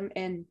system,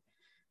 and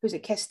who's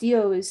it?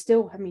 Castillo is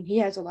still. I mean, he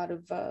has a lot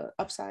of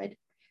upside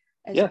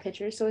as a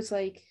pitcher, so it's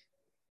like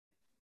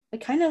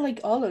kind of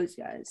like all those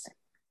guys.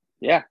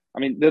 Yeah, I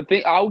mean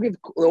the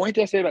only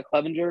thing I say about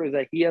Clevenger is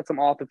that he had some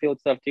off the field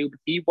stuff too, but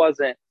he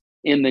wasn't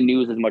in the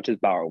news as much as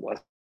Bauer was.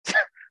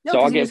 No, so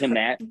I'll give him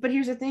that. But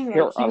here's the thing: like,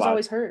 he was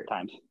always hurt.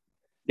 Times.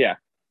 Yeah.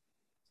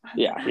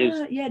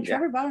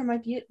 Trevor Bauer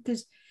might be it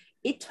because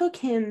it took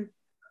him.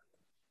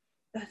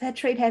 That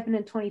trade happened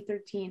in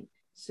 2013,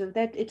 so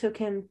that it took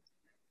him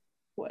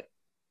what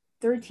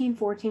 13,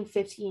 14,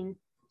 15.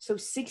 So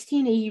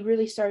 16, he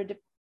really started to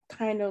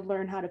kind of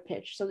learn how to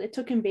pitch. So it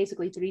took him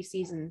basically 3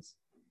 seasons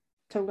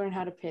to learn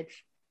how to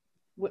pitch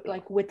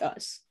with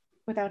us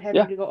without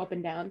having to go up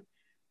and down.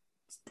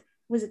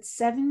 Was it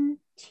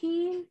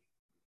 17?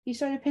 He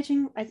started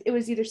pitching. It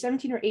was either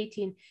 17 or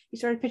 18. He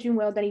started pitching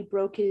well. Then he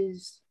broke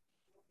his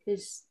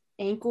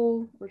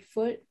ankle or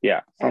foot.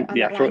 Yeah, something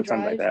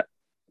like that.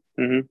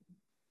 Mm-hmm.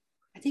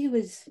 I think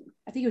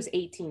it was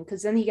 18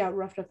 because then he got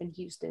roughed up in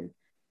Houston,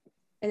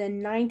 and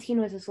then 19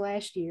 was his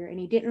last year, and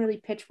he didn't really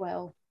pitch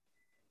well.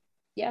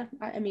 Yeah,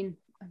 I mean,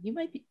 you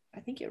might be.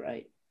 I think you're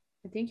right.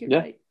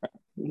 Right.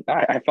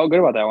 I felt good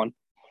about that one.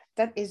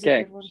 That is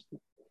a good one.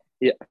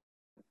 Yeah.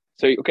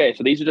 So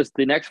these are just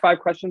the next 5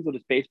 questions are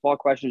just baseball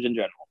questions in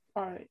general.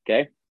 All right.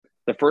 Okay.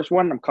 The first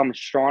one, I'm coming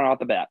strong off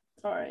the bat.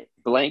 All right.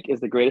 Blank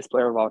is the greatest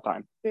player of all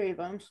time. Barry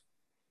Bonds.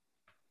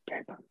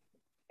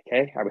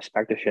 Okay, I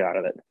respect the shit out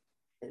of it.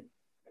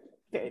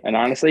 And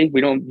honestly,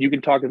 you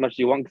can talk as much as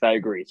you want because I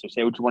agree. So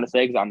say what you want to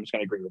say because I'm just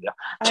going to agree with you.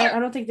 I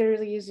don't think there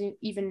really is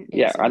even.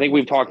 Yeah, I think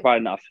we've talked about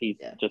it enough. He's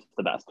just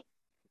the best.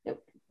 Yep.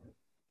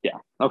 Yeah.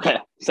 Okay.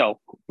 So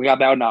we got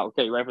that one now.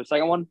 Okay, you ready for the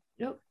second one?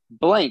 Yep.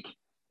 Blank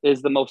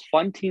is the most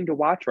fun team to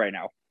watch right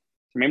now.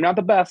 So maybe not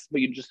the best,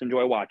 but you just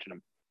enjoy watching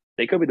them.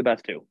 They could be the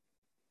best too.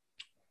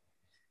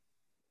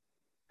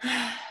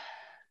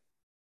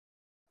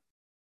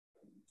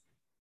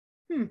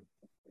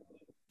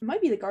 It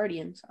might be the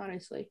Guardians,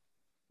 honestly.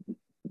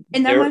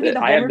 And that might be the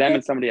I have them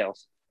and somebody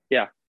else.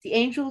 Yeah. The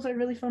Angels are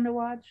really fun to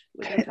watch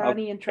with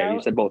Ohtani and Trout.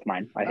 You said both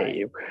mine. I hate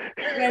you.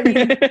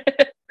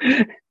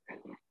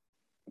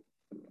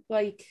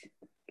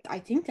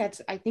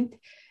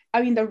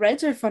 I mean, the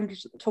Reds are fun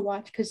to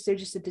watch because they're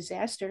just a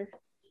disaster.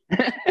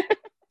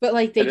 But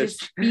they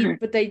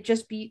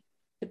just beat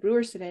the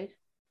Brewers today.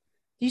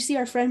 Do you see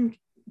our friend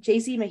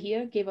JC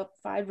Mejia gave up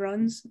 5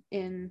 runs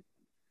in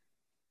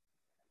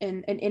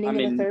an inning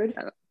in the third?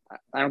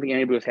 I don't think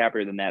anybody was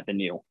happier than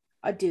you.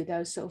 Dude, that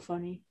was so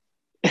funny.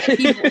 I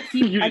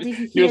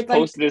think he had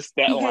posted his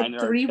stat line.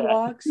 3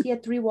 walks. He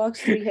had 3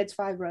 walks, 3 hits,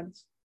 5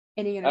 runs.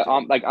 Inning in a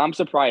third. I'm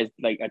surprised.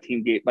 A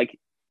team gave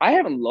I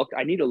haven't looked.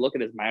 I need to look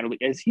at his minor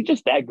league. Is he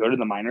just that good in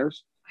the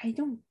minors? I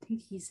don't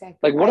think he's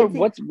that good.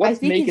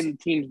 What's making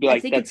teams be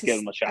like, let's give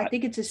him a shot? I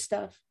think it's his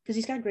stuff because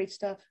he's got great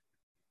stuff.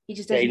 He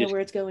just doesn't know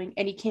where it's going,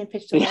 and he can't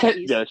pitch to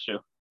lefties. Yeah, that's true.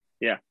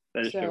 Yeah,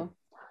 that is true.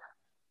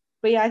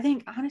 But yeah, I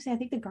think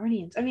the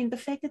Guardians. I mean, the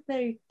fact that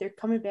they're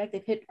coming back,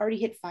 they've already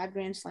hit 5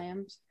 grand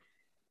slams,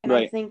 and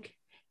I think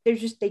they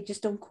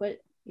just don't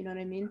quit. You know what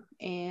I mean?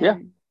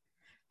 And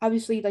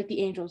obviously, like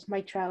the Angels,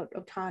 Mike Trout,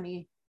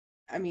 Ohtani.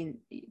 I mean,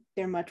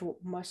 they're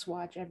must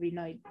watch every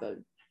night, but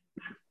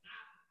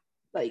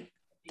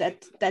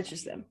that's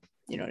just them.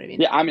 You know what I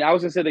mean? Yeah, I mean, I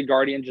was gonna say the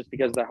Guardians just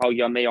because of how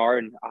young they are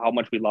and how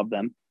much we love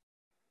them,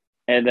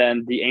 and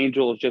then the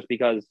Angels just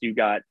because you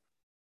got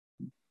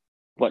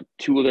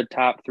 2 of the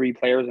top 3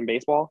 players in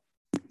baseball.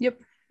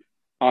 Yep.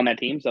 On that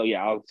team, so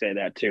yeah, I'll say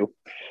that too.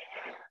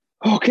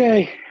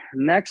 Okay,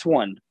 next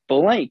one.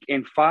 Blank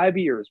in 5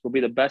 years will be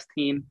the best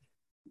team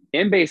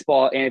in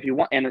baseball, and if you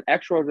want, and an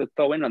extra to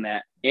throw in on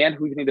that, and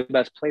who do you think the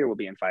best player will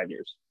be in 5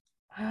 years?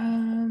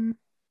 The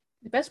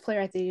best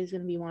player I think is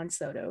going to be Juan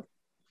Soto.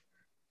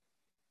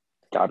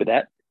 Copy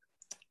that.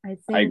 I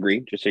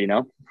agree. Just so you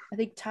know, I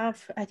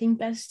think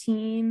best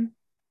team.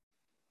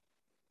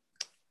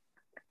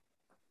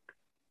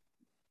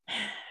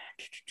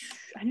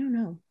 I don't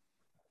know.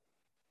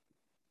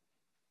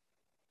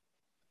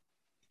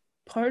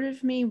 Part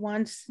of me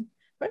wants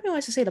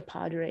to say the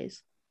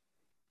Padres.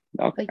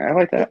 Okay, I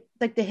like that.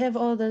 They have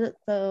all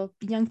the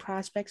young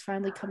prospects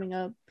finally coming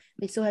up.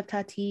 They still have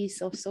Tatis.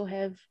 They'll still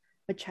have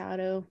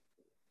Machado.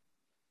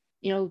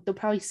 You know, they'll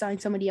probably sign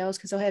somebody else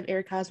because they'll have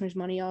Eric Hosmer's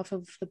money off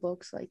of the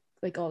books,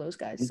 like all those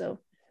guys. So I'm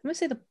gonna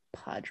say the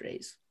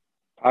Padres.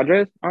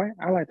 Padres? All right,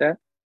 I like that.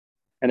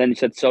 And then you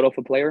said Soto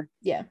for player?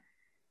 Yeah.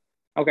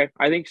 Okay.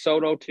 I think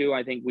Soto too.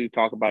 I think we've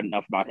talked about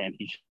enough about him.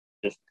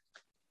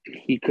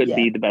 He could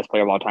be the best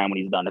player of all time when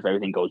he's done if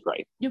everything goes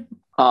right. Yep.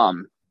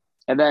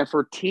 And then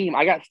for team,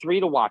 I got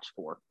 3 to watch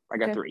for. I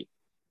got 3.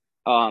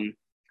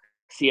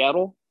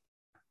 Seattle.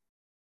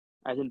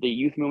 I think the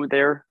youth movement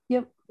there.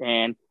 Yep.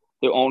 And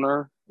the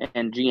owner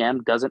and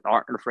GM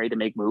aren't afraid to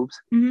make moves.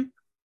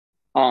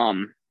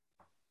 Mm-hmm.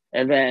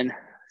 And then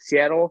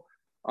Seattle,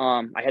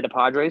 I had the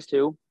Padres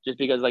too, just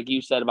because like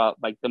you said about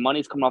like the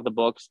money's coming off the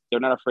books. They're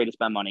not afraid to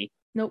spend money.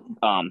 Nope.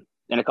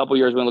 In a couple of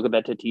years, we're gonna look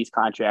at Tatis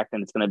contract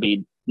and it's gonna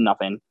be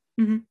nothing.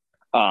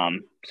 Mm-hmm.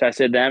 So I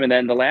said them, and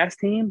then the last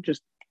team,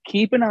 just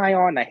keep an eye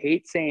on. I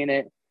hate saying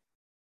it.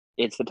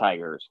 It's the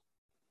Tigers.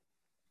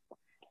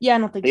 Yeah, I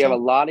don't think they so. have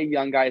a lot of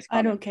young guys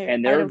coming. I don't care.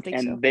 And I don't think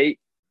so. They,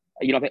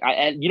 you know,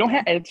 and you don't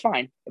have, and it's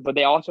fine. But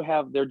they also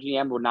have their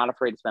GM. We're not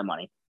afraid to spend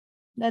money.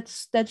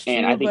 That's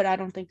true, but I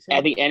don't think so.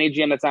 I think any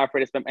GM that's not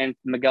afraid to spend, and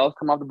Miguel's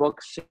come off the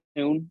books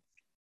soon.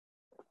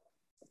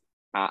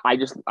 I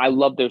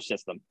love their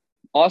system.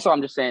 Also,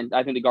 I'm just saying,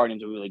 I think the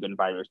Guardians are really good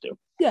advisors too.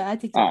 Yeah, I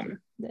think so. I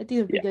think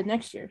they'll be good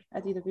next year. I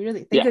think they'll be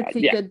really. They could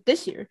be good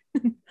this year.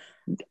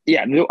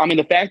 Yeah, I mean,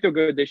 the fact they're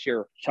good this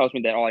year tells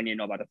me that all I need to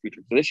know about the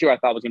future. So this year, I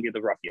thought was going to be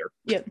the rough year.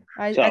 Yeah,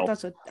 I thought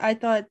so. I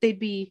thought they'd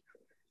be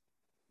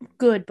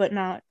good, but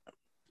not.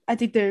 I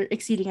think they're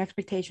exceeding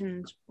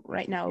expectations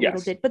right now a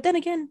little bit. But then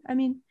again, I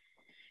mean,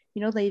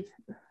 you know, they've,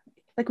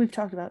 like we've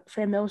talked about,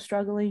 Franmil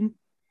struggling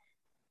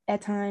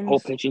at times. Whole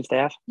pitching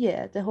staff.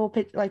 Yeah, the whole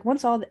pitch. Like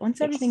once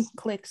everything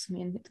clicks, I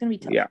mean, it's gonna be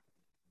tough. Yeah.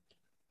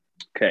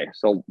 Okay,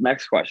 so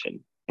next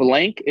question.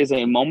 Blank is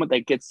a moment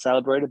that gets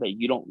celebrated that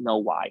you don't know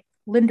why.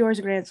 Lindor's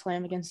grand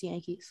slam against the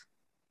Yankees.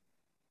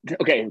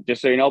 Okay,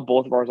 just so you know,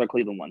 both of ours are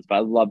Cleveland ones, but I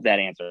love that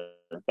answer.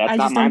 That's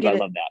not mine, but I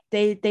love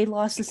that. They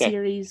lost the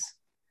series.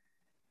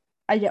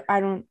 I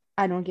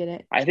don't get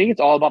it. I think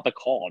it's all about the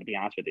call, to be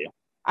honest with you.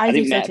 I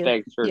think so Matt too.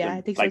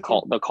 I think so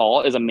too. The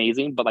call is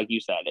amazing, but like you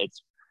said,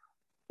 it's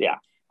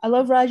I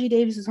love Rajai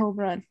Davis's home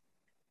run,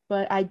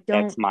 but I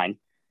don't. That's mine.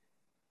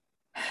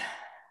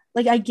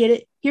 Like I get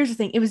it. Here's the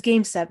thing: it was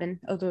Game 7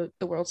 of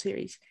the World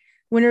Series,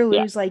 win or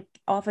lose, like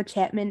off of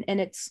Chapman, and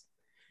it's,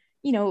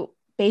 you know,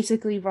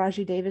 basically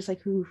Rajai Davis.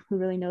 Like who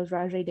really knows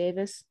Rajai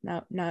Davis?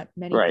 Not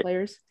many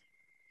players.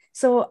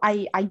 So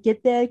I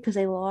get that because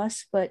they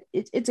lost, but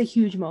it's a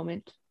huge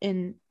moment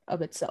in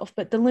of itself.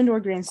 But the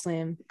Lindor Grand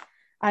Slam,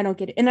 I don't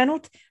get it,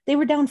 and they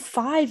were down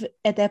 5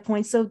 at that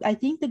point, so I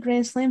think the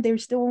Grand Slam they were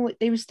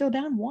still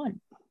down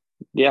 1.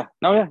 Yeah,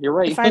 no, yeah, you're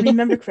right. If I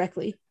remember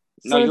correctly.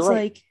 So no, it's right.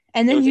 like,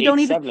 and then you don't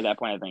even 7 at that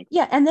point, I think.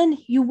 Yeah, and then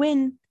you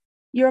win,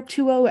 you're up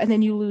 2-0, and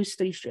then you lose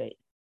 3 straight.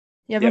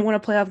 You haven't won a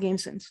playoff game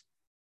since.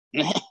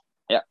 Yeah.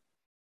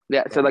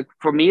 So like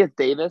for me, it's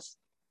Davis,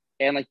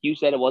 and like you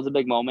said, it was a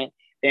big moment,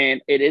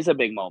 and it is a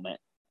big moment,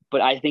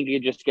 but I think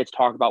it just gets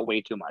talked about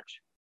way too much.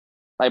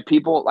 Like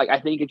people, like I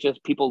think it's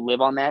just people live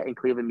on that in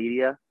Cleveland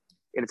media,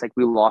 and it's like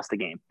we lost the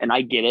game, and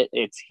I get it,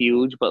 it's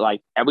huge, but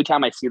like every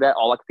time I see that,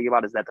 all I can think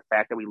about is that the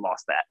fact that we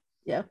lost that.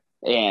 Yeah.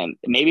 And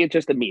maybe it's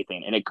just a me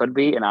thing, and it could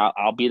be, and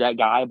I'll be that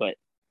guy, but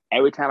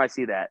every time I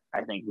see that,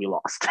 I think we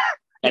lost,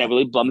 and it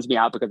really bums me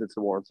out because it's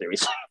the World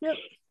Series. Yep.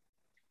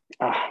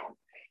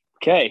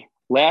 Okay,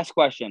 last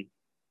question.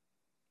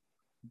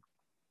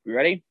 You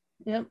ready?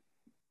 Yep.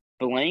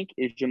 Blank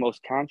is your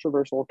most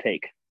controversial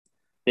take.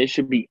 This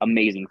should be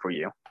amazing for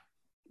you.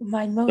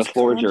 The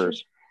floor is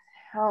yours.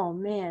 Oh,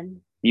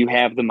 man. You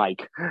have the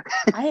mic.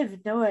 I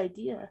have no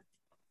idea.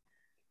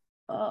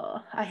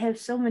 I have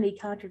so many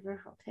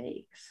controversial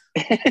takes.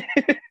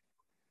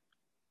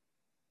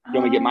 You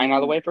want me to get mine out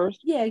of the way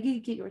first? Yeah,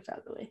 get yours out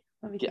of the way.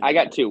 I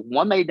got 2.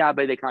 One may not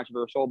be that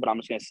controversial, but I'm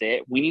just going to say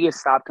it. We need to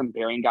stop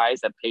comparing guys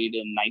that played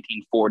in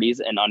 1940s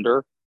and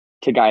under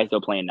to guys that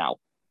are playing now.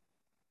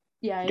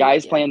 Yeah,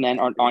 guys playing then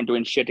aren't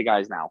doing shit to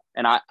guys now.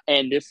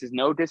 And this is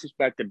no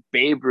disrespect to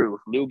Babe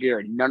Ruth, Lou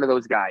Gehrig, none of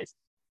those guys.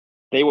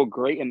 They were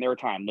great in their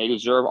time. They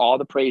deserve all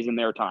the praise in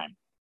their time.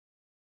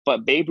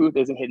 But Babe Ruth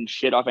isn't hitting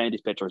shit off any of these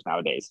pitchers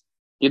nowadays.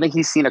 Do you think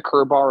he's seen a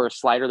curveball or a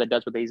slider that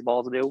does what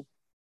baseballs do?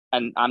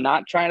 And I'm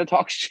not trying to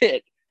talk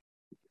shit,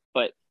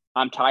 but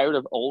I'm tired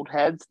of old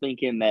heads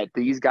thinking that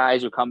these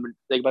guys are coming.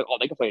 They're like, oh,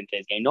 they can play in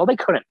today's game. No, they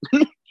couldn't.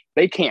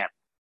 They can't.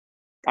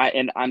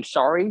 And I'm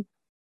sorry,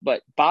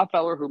 but Bob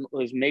Feller, who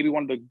is maybe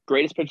one of the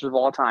greatest pitchers of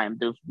all time,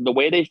 the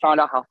way they found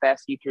out how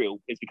fast he threw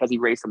is because he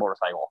raced a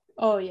motorcycle.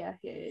 Oh, yeah.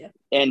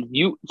 And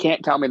you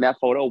can't tell me in that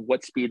photo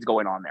what speed's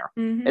going on there.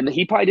 Mm-hmm. And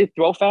he probably did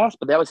throw fast,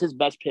 but that was his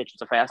best pitch.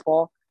 It's a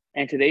fastball.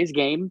 And today's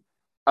game,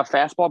 a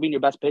fastball being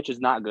your best pitch is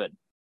not good.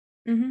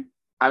 Mm-hmm.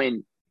 I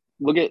mean,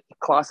 look at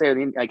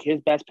Clase. Like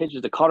his best pitch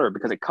is the cutter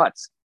because it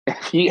cuts.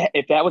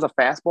 If that was a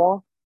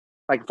fastball,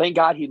 like thank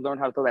God he learned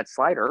how to throw that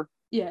slider.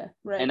 Yeah,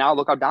 right. And now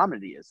look how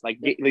dominant he is. Like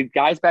the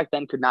guys back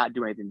then could not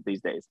do anything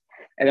these days.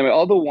 And then my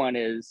other one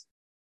is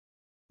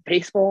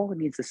baseball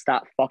needs to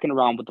stop fucking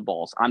around with the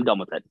balls. I'm done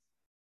with it.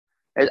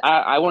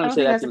 I wouldn't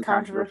say that's a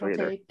controversial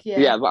take.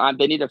 Yeah, but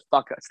they need to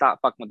stop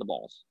fucking with the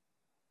balls.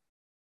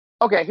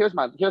 Okay, here's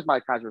my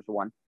controversial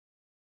one.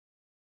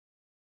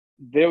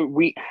 I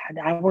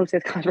wouldn't say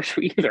it's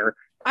controversial either.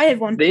 I have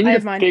one. They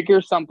need to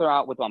figure something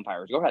out with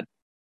umpires. Go ahead.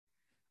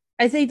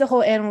 I think the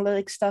whole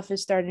analytics stuff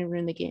is starting to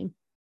ruin the game.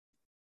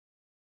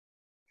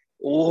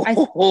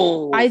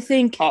 Oh, I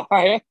think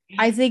I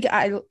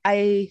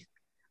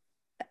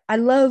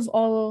love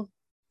all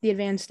the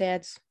advanced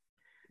stats,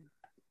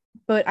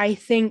 but I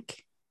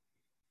think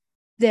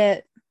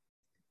that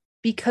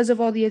because of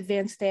all the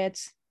advanced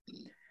stats,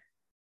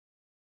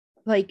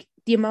 like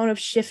the amount of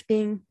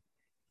shifting,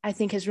 I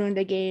think has ruined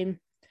the game.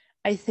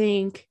 I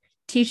think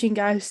teaching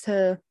guys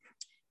to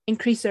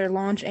increase their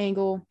launch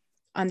angle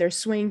on their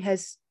swing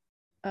has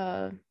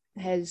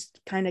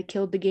kind of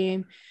killed the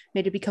game,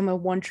 made it become a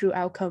one true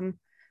outcome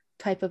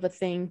type of a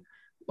thing,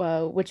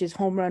 which is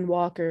home run,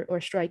 walk, or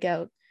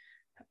strikeout.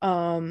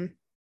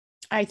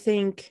 I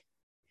think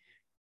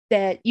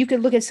that you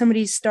could look at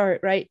somebody's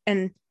start, right,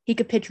 and he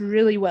could pitch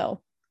really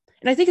well.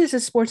 And I think this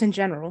is sports in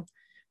general,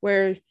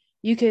 where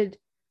you could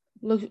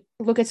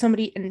look at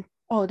somebody and,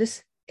 oh,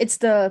 it's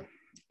the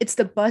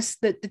bus,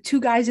 the two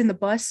guys in the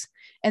bus,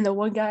 and the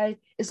one guy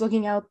is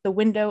looking out the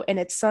window and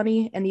it's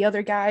sunny, and the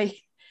other guy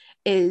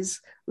is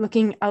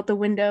looking out the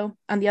window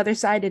on the other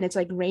side and it's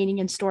like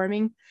raining and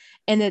storming,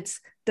 and it's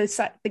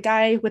the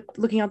guy with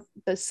looking out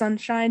the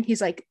sunshine,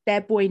 he's like,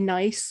 that boy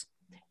nice,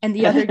 and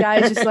the other guy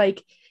is just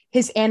like,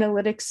 his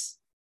analytics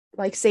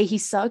like say he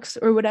sucks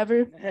or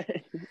whatever.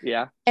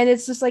 Yeah. And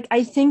it's just like,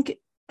 I think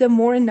the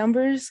more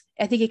numbers,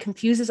 I think it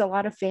confuses a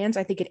lot of fans.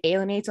 I think it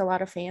alienates a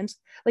lot of fans.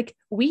 Like,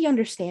 we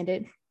understand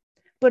it,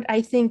 but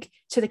I think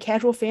to the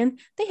casual fan,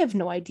 they have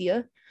no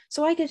idea.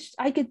 So I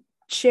could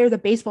share the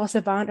baseball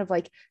savant of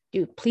like,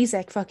 dude,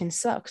 Plesac fucking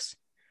sucks.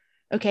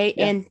 Okay.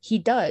 Yeah. And he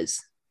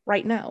does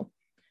right now.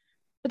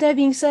 But that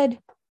being said,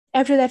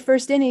 after that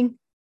first inning,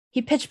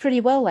 he pitched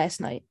pretty well last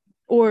night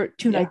or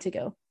two nights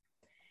ago.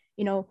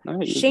 You know,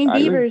 Shane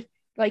Bieber,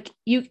 like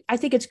I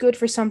think it's good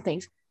for some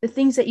things. The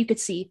things that you could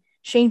see,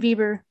 Shane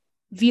Bieber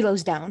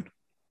velo's down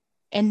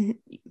and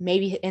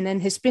then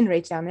his spin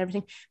rate's down and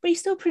everything, but he's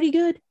still pretty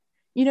good.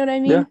 You know what I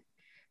mean? Yeah.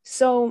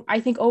 So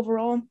I think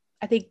overall,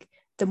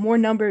 the more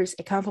numbers,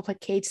 it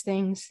complicates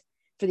things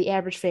for the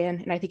average fan,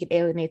 and I think it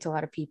alienates a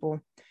lot of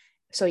people.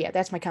 So yeah,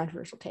 that's my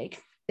controversial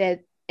take,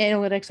 that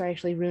analytics are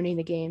actually ruining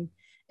the game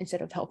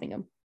instead of helping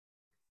them.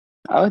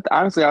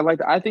 Honestly,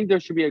 I think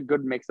there should be a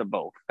good mix of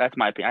both. That's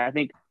my opinion. I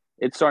think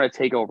it's starting to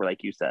take over,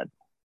 like you said.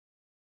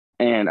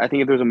 And I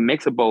think if there's a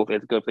mix of both,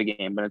 it's good for the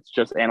game. But it's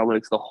just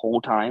analytics the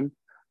whole time.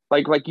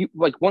 Like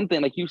one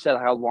thing, like you said,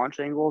 how launch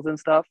angles and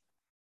stuff.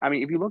 I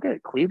mean, if you look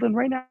at Cleveland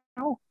right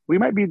now, we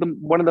might be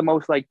one of the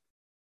most like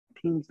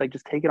teams like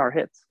just taking our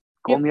hits,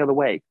 going the other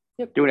way,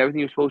 doing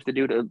everything you're supposed to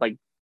do to like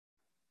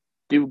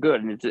do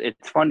good. And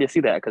it's fun to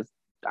see that, because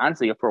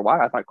honestly, for a while,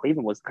 I thought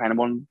Cleveland was kind of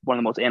one of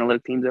the most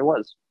analytic teams there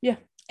was. Yeah.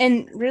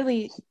 And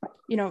really,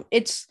 you know,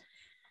 it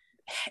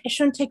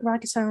shouldn't take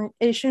rocket science.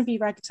 It shouldn't be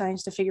rocket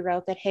science to figure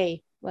out that,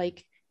 hey,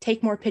 like,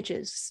 take more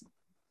pitches,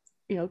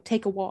 you know,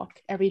 take a walk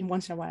every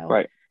once in a while.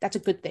 Right. That's a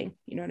good thing.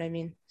 You know what I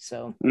mean?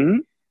 So,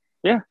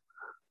 yeah.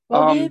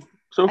 Well, Gabe,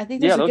 so I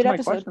think this is a good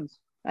episode.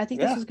 I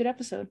think this was a good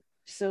episode.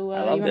 So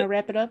you want to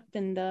wrap it up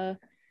and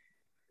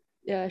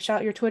shout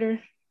out your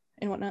Twitter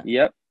and whatnot?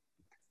 Yep.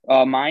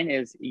 Mine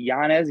is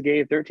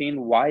YanezGabe13,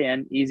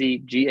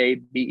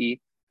 YNEZGABE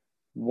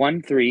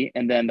 13,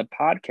 and then the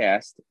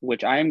podcast,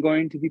 which I am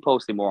going to be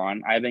posting more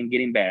on. I've been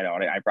getting bad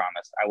at it. I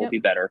promise. I will be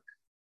better.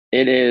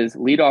 It is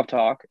Leadoff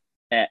Talk,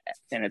 and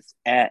it's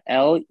at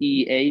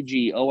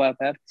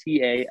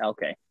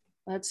LEAGOFFTALK.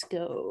 Let's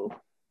go.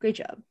 Great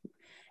job.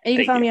 And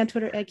you can find me on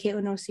Twitter at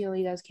Caitlin Knows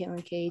CLE. That's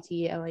Caitlin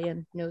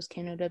KATLAN Knows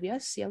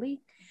KNOWS CLE.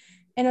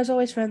 And as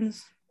always,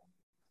 friends,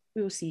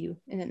 we will see you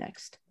in the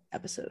next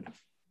episode.